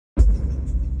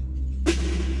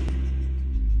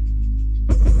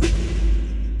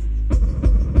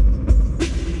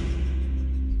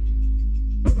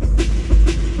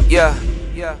Yeah.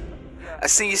 I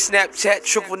seen your Snapchat,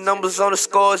 triple numbers on the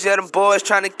scores, yeah, them boys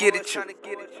tryna get at you.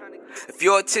 If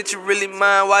your attention really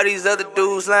mine, why these other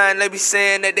dudes lying? They be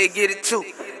saying that they get it too.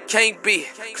 Can't be,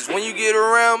 cause when you get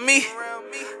around me,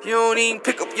 you don't even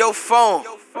pick up your phone.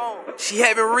 She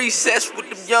having recess with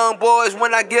them young boys.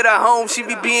 When I get her home, she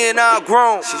be being all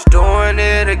grown. She's doing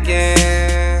it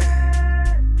again.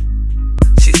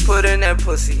 She's putting that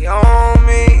pussy on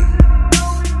me.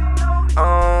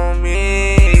 On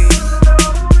me.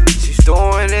 She's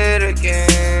doing it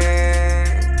again.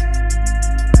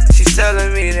 She's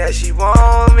telling me that she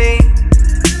want me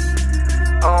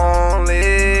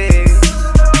only.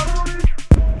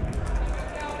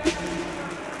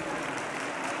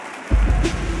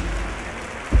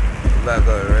 About to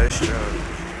go to the restaurant.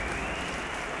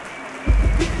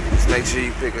 Just make sure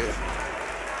you pick a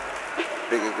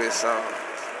good song.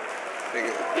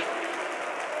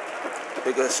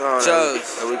 Pick a song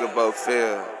that we can both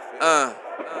feel.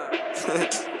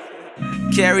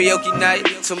 Karaoke night,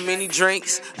 too many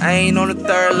drinks. I ain't on the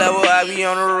third level, I be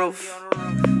on the roof.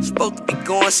 Supposed to be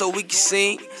going so we can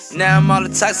sing. Now I'm all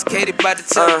intoxicated by the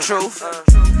tell the truth.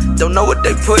 Don't know what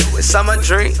they put inside my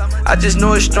drink. I just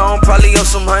know it's strong, probably on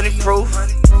some honey proof.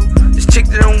 This chick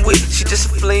that I'm with, she just a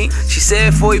fling. She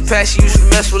said before he passed, she used to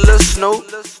mess with Lil Snoop.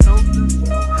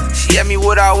 She asked me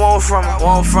what I want from her.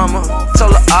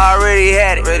 Told her I already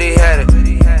had it.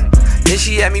 Then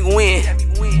she asked me when.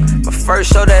 My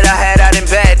first show that I had out in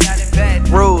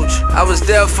Baton Rouge. I was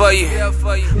there for you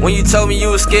when you told me you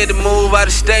was scared to move out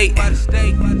of state.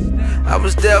 I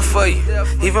was there for you,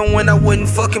 even when I wasn't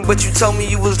fucking, but you told me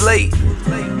you was late.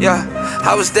 Yeah,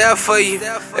 I was there for you.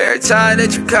 Every time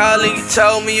that you called and you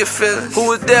told me your feelings. Who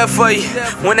was there for you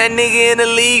when that nigga in the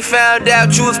league found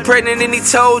out you was pregnant and he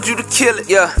told you to kill it?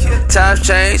 Yeah, times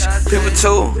change, people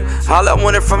too. All I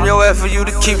wanted from your ass for you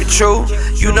to keep it true.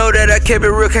 You know that I kept it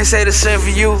real, can't say the same for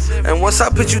you. And once I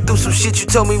put you through some shit, you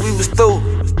told me we was through.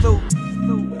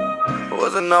 I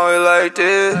wasn't always like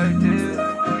this.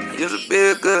 Used to be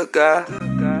a good guy,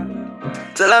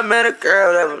 till I met a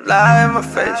girl that would lie in my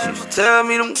face. Used to tell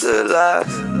me them good lies,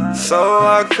 so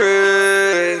I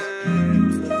creep.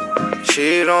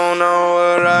 She don't know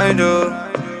what I do,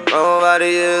 nobody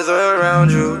is around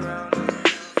you,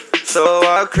 so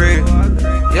I creep.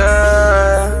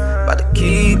 Yeah, about to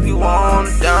keep you on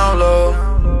the down low.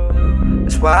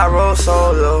 That's why I roll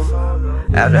solo.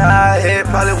 After I hit,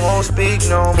 probably won't speak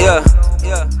no more.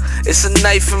 Yeah, it's a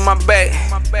knife in my back.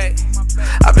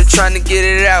 I've been trying to get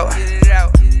it out.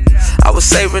 I was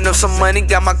saving up some money,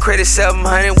 got my credit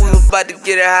 700. We was about to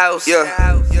get a house. Yeah.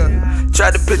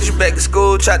 Tried to put you back in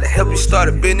school, tried to help you start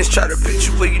a business, tried to put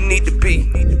you where you need to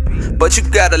be. But you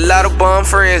got a lot of bum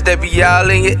friends that be all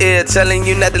in your ear, telling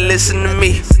you not to listen to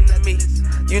me.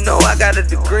 You know I got a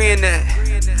degree in that.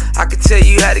 I can tell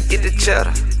you how to get the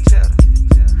cheddar.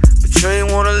 You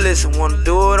ain't wanna listen, wanna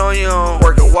do it on your own.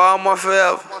 Work at Walmart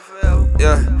forever.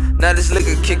 Yeah, now this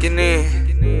liquor kicking in,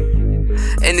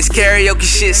 and this karaoke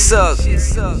shit suck.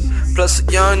 Plus a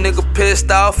young nigga pissed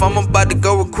off. I'm about to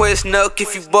go request Nuck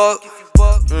if you buck.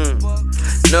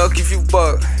 Nuck if you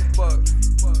buck.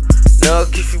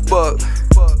 Nuck if you buck.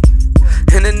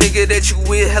 And the nigga that you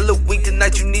with hella weak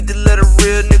tonight, you need to let a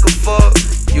real nigga fuck.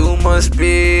 You must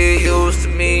be used to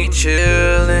me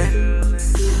chillin',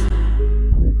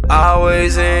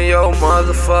 always in your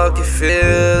motherfucking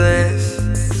feelings.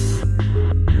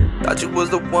 Thought you was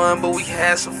the one, but we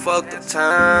had some fucked up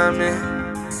timing.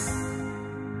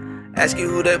 Ask you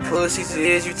who that pussy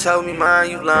is, you told me mine,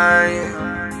 you lying.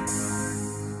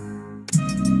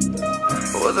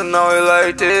 I wasn't always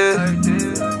like this.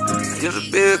 Used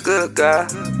to be a good guy,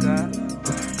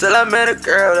 till I met a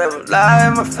girl that would lie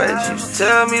in my face. Used to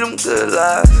tell me them good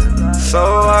lies, so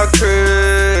I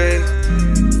creep.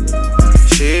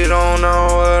 She don't know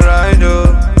what I do,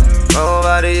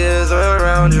 nobody is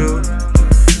around you,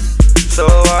 so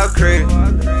I creep.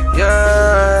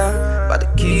 Yeah, about to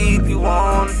keep you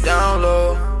on the down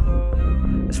low.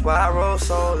 That's why I roll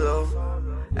solo.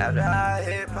 After I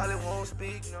hit, probably won't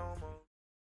speak no more.